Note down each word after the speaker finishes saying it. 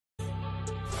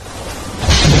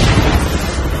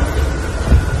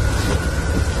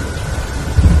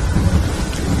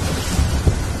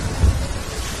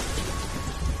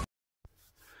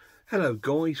Hello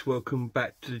guys, welcome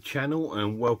back to the channel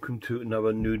and welcome to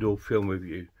another Noodle film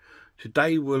review.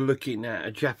 Today we're looking at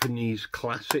a Japanese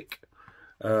classic,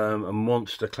 a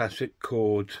monster classic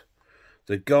called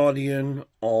The Guardian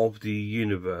of the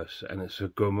Universe, and it's a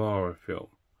Gamera film.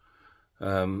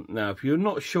 Now if you're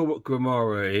not sure what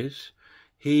Gamera is,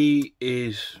 he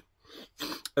is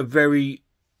a very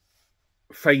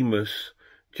famous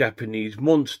Japanese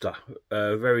monster,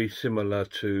 very similar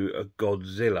to a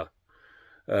Godzilla.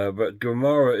 But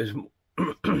Gamera is,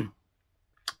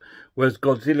 whereas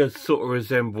Godzilla sort of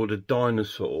resembled a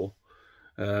dinosaur,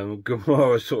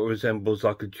 Gamera sort of resembles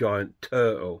like a giant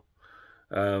turtle.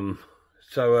 The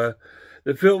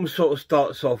film sort of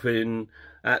starts off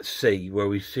at sea, where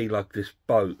we see like this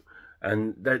boat,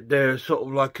 and they're sort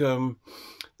of like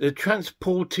they're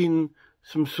transporting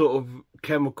some sort of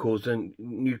chemicals and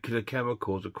nuclear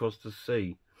chemicals across the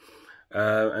sea.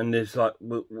 And there's like,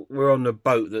 we're on the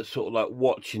boat that's sort of like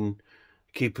watching,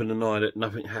 keeping an eye that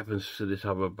nothing happens to this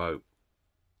other boat.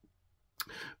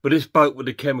 But this boat with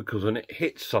the chemicals on it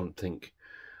hits something,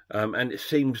 and it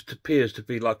appears to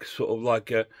be like sort of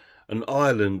like an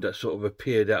island that sort of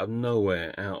appeared out of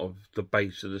nowhere, out of the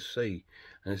base of the sea,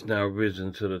 and it's now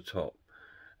risen to the top.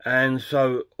 And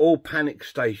so all panic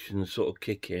stations sort of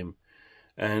kick in,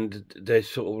 and they're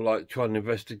sort of like trying to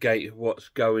investigate what's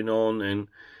going on, and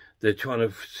they're trying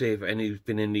to see if there's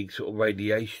been any sort of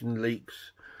radiation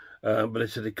leaks, but they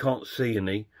said they can't see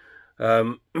any.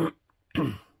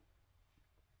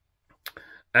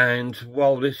 And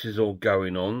while this is all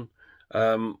going on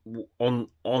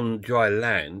dry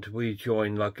land, we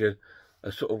join like a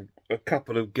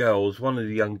couple of girls. One of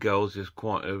the young girls is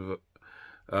quite sort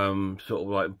of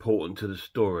like important to the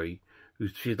story.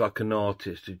 She's like an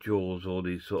artist who draws all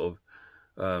these sort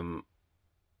of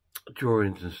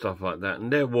drawings and stuff like that,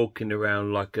 and they're walking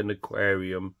around like an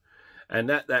aquarium. And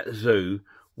at that zoo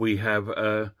we have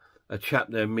a chap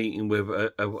there meeting with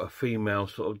a female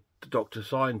sort of doctor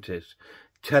scientist,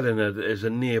 telling her that there's a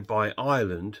nearby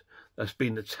island that's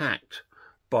been attacked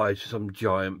by some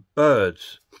giant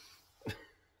birds.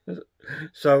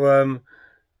 So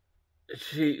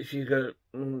she goes,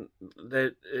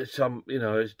 there's some,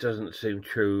 it doesn't seem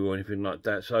true or anything like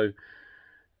that. So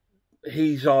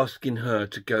he's asking her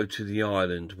to go to the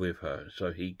island with her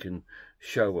so he can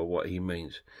show her what he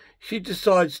means. She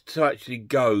decides to actually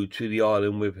go to the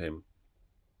island with him.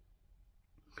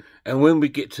 And when we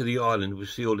get to the island, we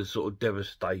see all this sort of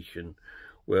devastation,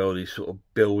 where all these sort of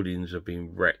buildings have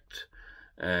been wrecked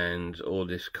and all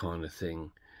this kind of thing.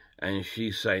 And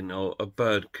she's saying, oh, a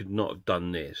bird could not have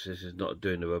done this. This is not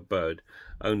doing of a bird.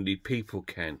 Only people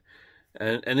can.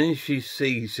 And then she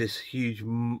sees this huge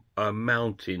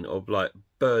mountain of like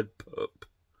bird poop,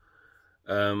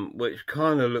 which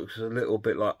kind of looks a little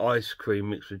bit like ice cream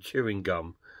mixed with chewing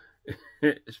gum.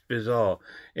 It's bizarre.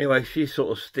 Anyway, she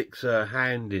sort of sticks her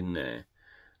hand in there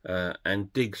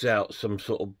and digs out some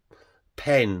sort of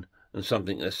pen and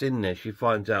something that's in there. She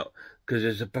finds out, because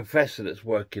there's a professor that's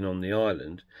working on the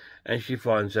island, and she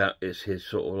finds out it's his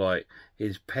sort of like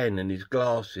his pen, and his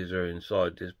glasses are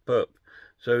inside this poop.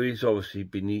 So he's obviously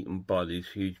been eaten by these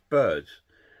huge birds.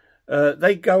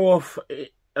 They go off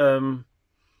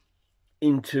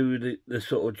into the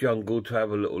sort of jungle to have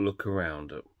a little look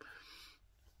around.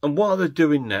 And while they're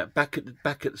doing that, back at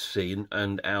the sea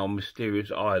and our mysterious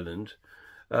island,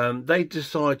 they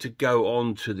decide to go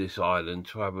onto this island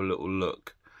to have a little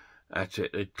look at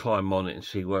it. They climb on it and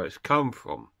see where it's come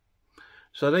from.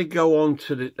 So they go on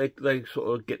to they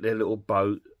sort of get their little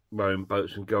boat, rowing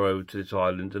boats, and go over to this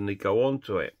island, and they go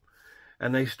onto it,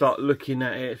 and they start looking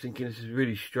at it, thinking this is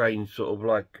really strange sort of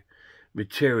like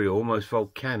material, almost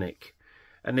volcanic.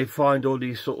 And they find all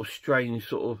these sort of strange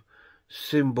sort of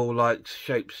symbol like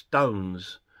shaped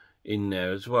stones in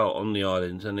there as well on the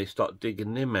islands, and they start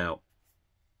digging them out.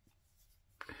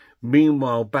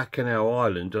 Meanwhile, back in our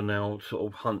island, on our sort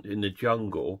of hunt in the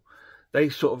jungle, they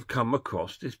sort of come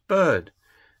across this bird,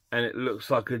 and it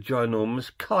looks like a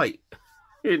ginormous kite.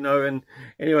 And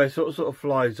anyway, sort of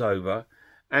flies over,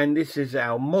 and this is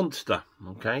our monster,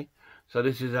 okay? So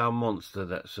this is our monster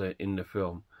that's in the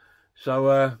film.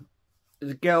 So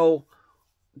the girl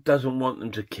doesn't want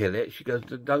them to kill it. She goes,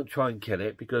 don't try and kill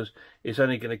it, because it's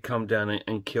only going to come down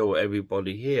and kill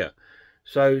everybody here.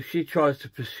 So she tries to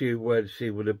pursue to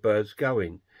see where the bird's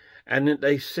going, and then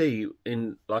they see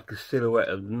in like a silhouette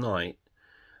of the night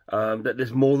that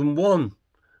there's more than one.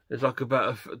 There's like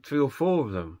about 3 or 4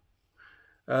 of them.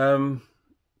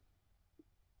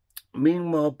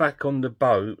 Meanwhile, back on the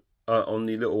boat, on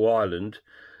the little island,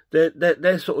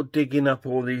 they're sort of digging up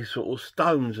all these sort of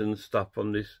stones and stuff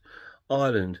on this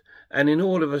island, and then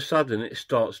all of a sudden it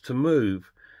starts to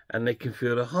move, and they can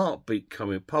feel the heartbeat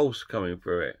coming, pulse coming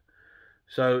through it.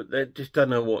 So they just don't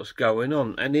know what's going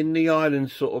on. And then the island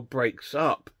sort of breaks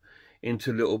up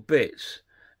into little bits,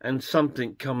 and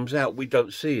something comes out. We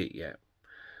don't see it yet.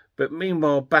 But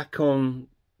meanwhile, back on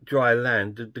dry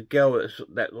land, the girl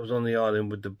that was on the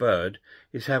island with the bird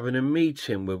is having a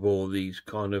meeting with all these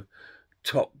kind of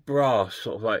top brass,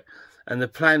 sort of like, and the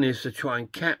plan is to try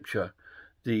and capture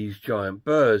these giant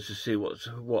birds to see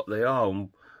what they are, and,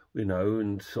 you know,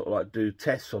 and sort of like do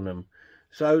tests on them.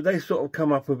 So they sort of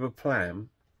come up with a plan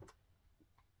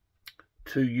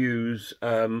to use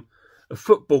a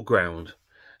football ground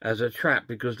as a trap,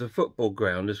 because the football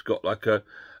ground has got like a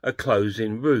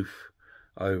closing roof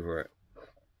over it.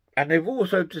 And they've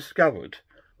also discovered,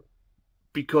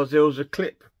 because there was a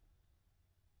clip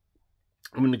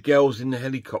when the girl's in the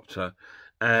helicopter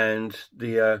and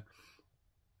the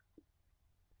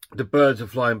birds are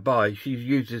flying by, she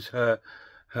uses her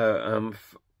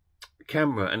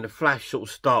camera, and the flash sort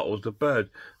of startles the bird,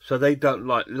 so they don't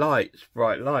like lights,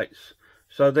 bright lights.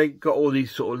 So they got all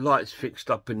these sort of lights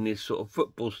fixed up in this sort of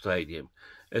football stadium,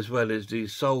 as well as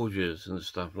these soldiers and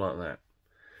stuff like that.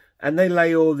 And they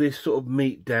lay all this sort of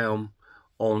meat down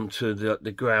onto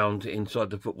the ground inside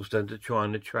the football stadium to try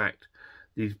and attract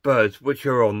these birds, which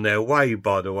are on their way,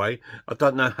 by the way. I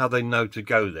don't know how they know to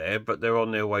go there, but they're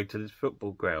on their way to this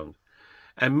football ground.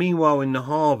 And meanwhile, in the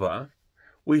harbour,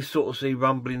 we sort of see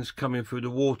rumblings coming through the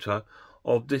water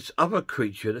of this other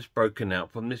creature that's broken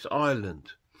out from this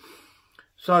island.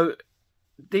 So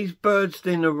these birds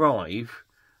then arrive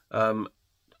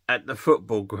at the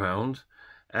football ground,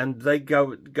 and they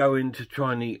go in to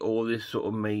try and eat all this sort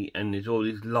of meat, and there's all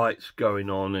these lights going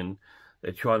on, and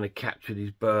they're trying to capture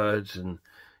these birds, and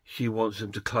she wants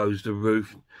them to close the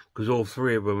roof, because all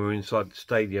three of them are inside the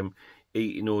stadium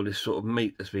eating all this sort of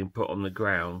meat that's been put on the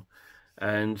ground.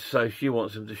 And so she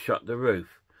wants them to shut the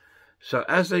roof. So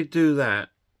as they do that,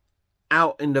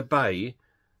 out in the bay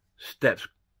steps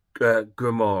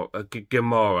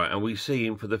Gamera, and we see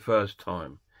him for the first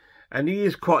time. And he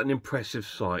is quite an impressive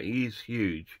sight. He is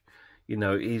huge. You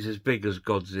know, he's as big as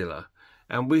Godzilla.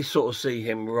 And we sort of see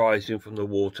him rising from the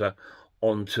water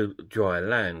onto dry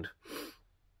land.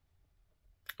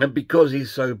 And because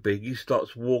he's so big, he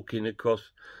starts walking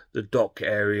across the dock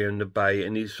area in the bay,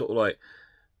 and he's sort of like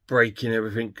breaking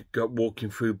everything, walking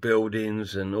through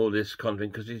buildings and all this kind of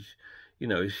thing, because he's, you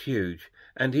know, he's huge.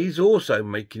 And he's also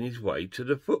making his way to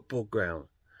the football ground.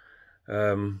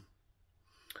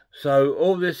 So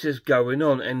all this is going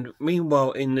on, and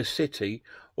meanwhile in the city,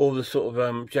 all the sort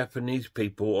of Japanese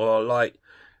people are like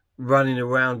running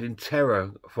around in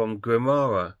terror from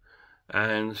Gamera,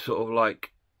 and sort of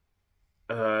like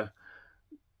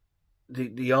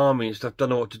the army and stuff don't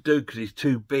know what to do because he's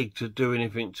too big to do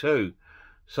anything too.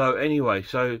 So anyway,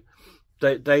 so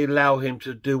they allow him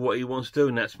to do what he wants to do,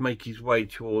 and that's make his way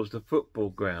towards the football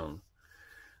ground.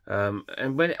 And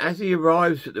as he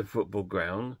arrives at the football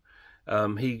ground,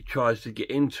 he tries to get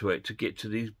into it to get to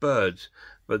these birds,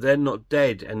 but they're not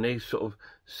dead, and they sort of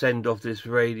send off this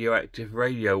radioactive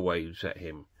radio waves at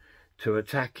him to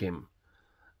attack him.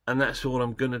 And that's all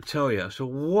I'm going to tell you. So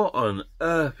what on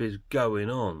earth is going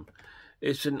on?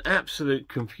 It's an absolute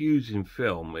confusing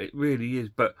film. It really is.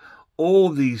 But all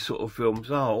these sort of films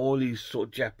are, all these sort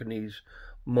of Japanese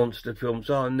monster films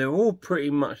are, and they're all pretty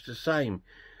much the same.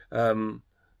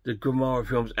 The Gamera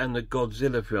films and the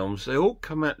Godzilla films, they all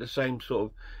come out the same sort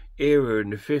of era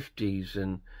in the 50s,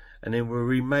 and then were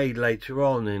remade later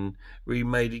on, and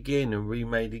remade again and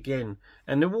remade again.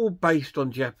 And they're all based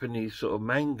on Japanese sort of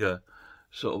manga,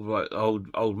 sort of like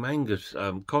old mangas,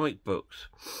 comic books.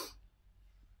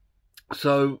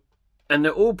 So, and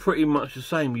they're all pretty much the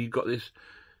same. You've got this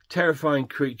terrifying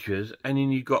creatures, and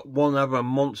then you've got one other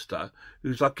monster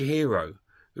who's like a hero,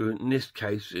 who in this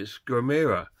case is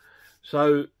Gamera.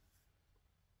 So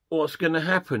what's going to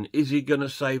happen? Is he going to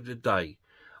save the day?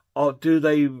 Or do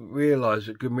they realise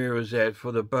that Gamera's there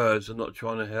for the birds and not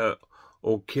trying to hurt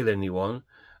or kill anyone?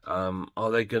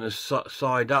 Are they going to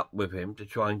side up with him to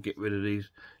try and get rid of these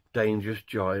dangerous,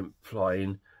 giant,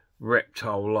 flying,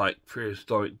 reptile-like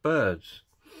prehistoric birds?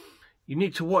 You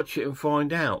need to watch it and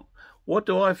find out. What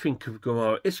do I think of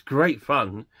Gamera? It's great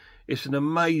fun. It's an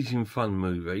amazing fun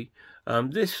movie.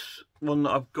 This one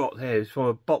that I've got here is from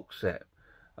a box set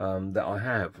that I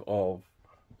have of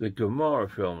the Gamera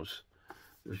films,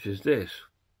 which is this.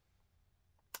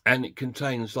 And it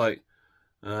contains like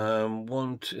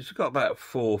it's got about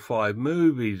 4 or 5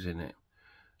 movies in it.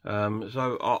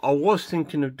 So I was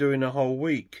thinking of doing a whole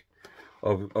week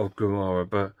of Gamera,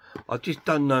 but I just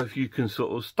don't know if you can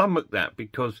sort of stomach that,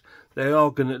 because they're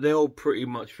all pretty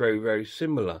much very, very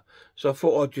similar. So I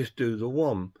thought I'd just do the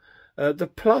one. The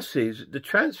plus is the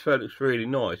transfer looks really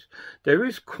nice. There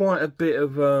is quite a bit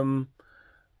of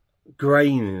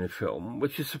grain in the film,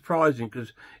 which is surprising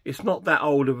because it's not that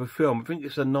old of a film. I think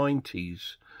it's a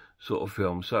 90s sort of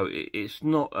film, so it's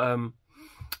not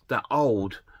that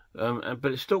old, but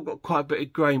it's still got quite a bit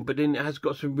of grain, but then it has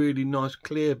got some really nice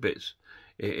clear bits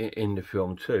in the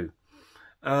film too.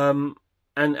 And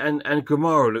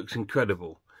Gamera looks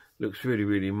incredible. Looks really,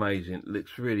 really amazing.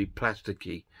 Looks really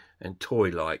plasticky and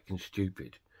toy-like and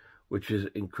stupid, which is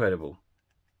incredible.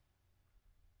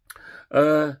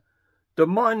 The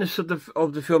minus of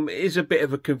the film is a bit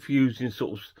of a confusing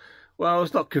sort of, well,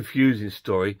 it's not confusing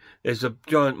story. There's a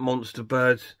giant monster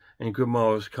bird and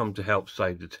Gamera's come to help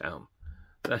save the town.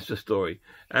 That's the story.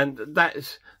 And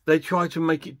they try to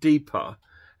make it deeper,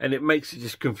 and it makes it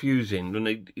just confusing. And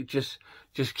they just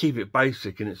keep it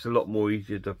basic, and it's a lot more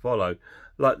easier to follow.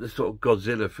 Like the sort of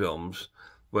Godzilla films,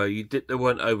 where they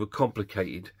weren't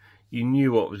overcomplicated. You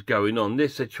knew what was going on.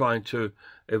 This, they're trying to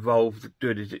evolve,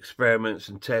 do these experiments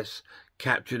and tests,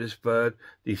 capture this bird.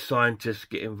 These scientists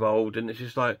get involved, and it's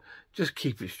just like, just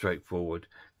keep it straightforward,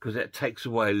 because that takes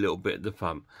away a little bit of the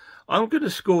fun. I'm going to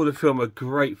score the film a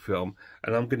great film,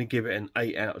 and I'm going to give it an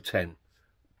 8 out of 10.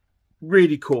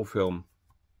 Really cool film.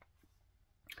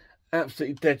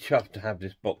 Absolutely dead chuffed to have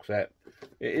this box set.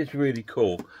 It is really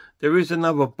cool. There is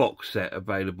another box set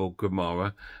available,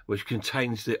 Gamera, which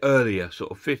contains the earlier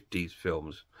sort of 50s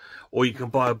films. Or you can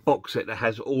buy a box set that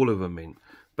has all of them in.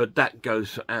 But that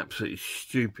goes for absolutely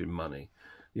stupid money.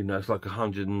 You know, it's like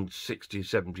 160,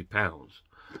 70 pounds.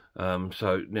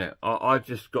 So, yeah, I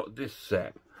just got this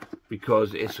set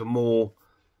because it's a more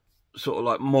sort of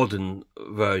like modern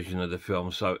version of the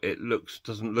film. So it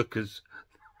doesn't look as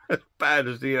bad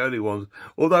as the early ones.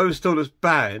 Although it's still as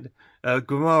bad,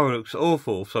 Gamera looks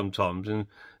awful sometimes, and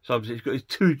sometimes it's got his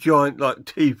two giant like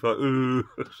teeth, like ooh,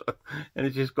 and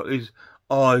it's just got these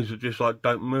eyes that just like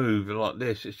don't move and like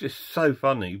this. It's just so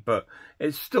funny, but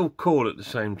it's still cool at the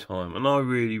same time. And I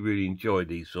really, really enjoy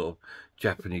these sort of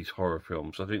Japanese horror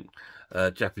films. I think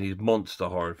Japanese monster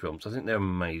horror films. I think they're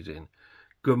amazing.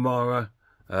 Gamera,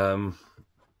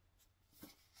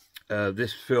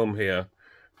 this film here.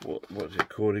 What's it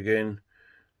called again?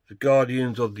 The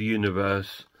Guardians of the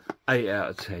Universe. 8 out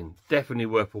of 10. Definitely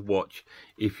worth a watch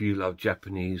if you love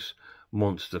Japanese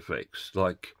monster flicks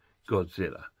like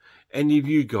Godzilla. Any of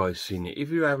you guys seen it? If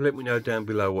you have, let me know down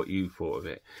below what you thought of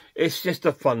it. It's just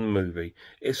a fun movie.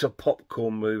 It's a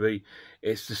popcorn movie.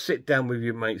 It's to sit down with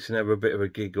your mates and have a bit of a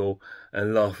giggle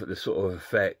and laugh at the sort of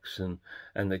effects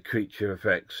and the creature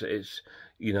effects. It's,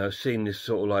 you know, seeing this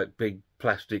sort of like big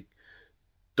plastic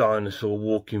dinosaur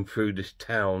walking through this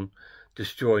town,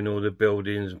 destroying all the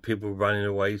buildings and people running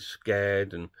away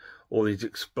scared, and all these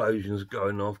explosions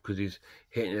going off because he's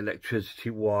hitting electricity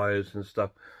wires and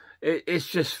stuff. It's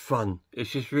just fun.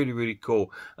 It's just really, really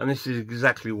cool. And this is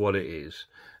exactly what it is.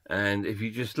 And if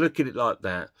you just look at it like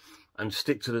that and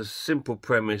stick to the simple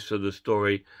premise of the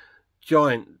story,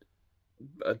 giant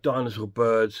dinosaur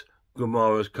birds,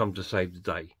 Gamera's come to save the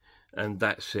day. And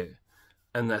that's it.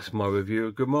 And that's my review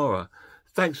of Gamera.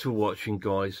 Thanks for watching,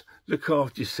 guys. Look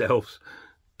after yourselves.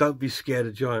 Don't be scared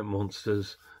of giant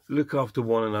monsters. Look after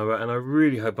one another. And I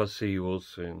really hope I see you all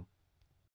soon.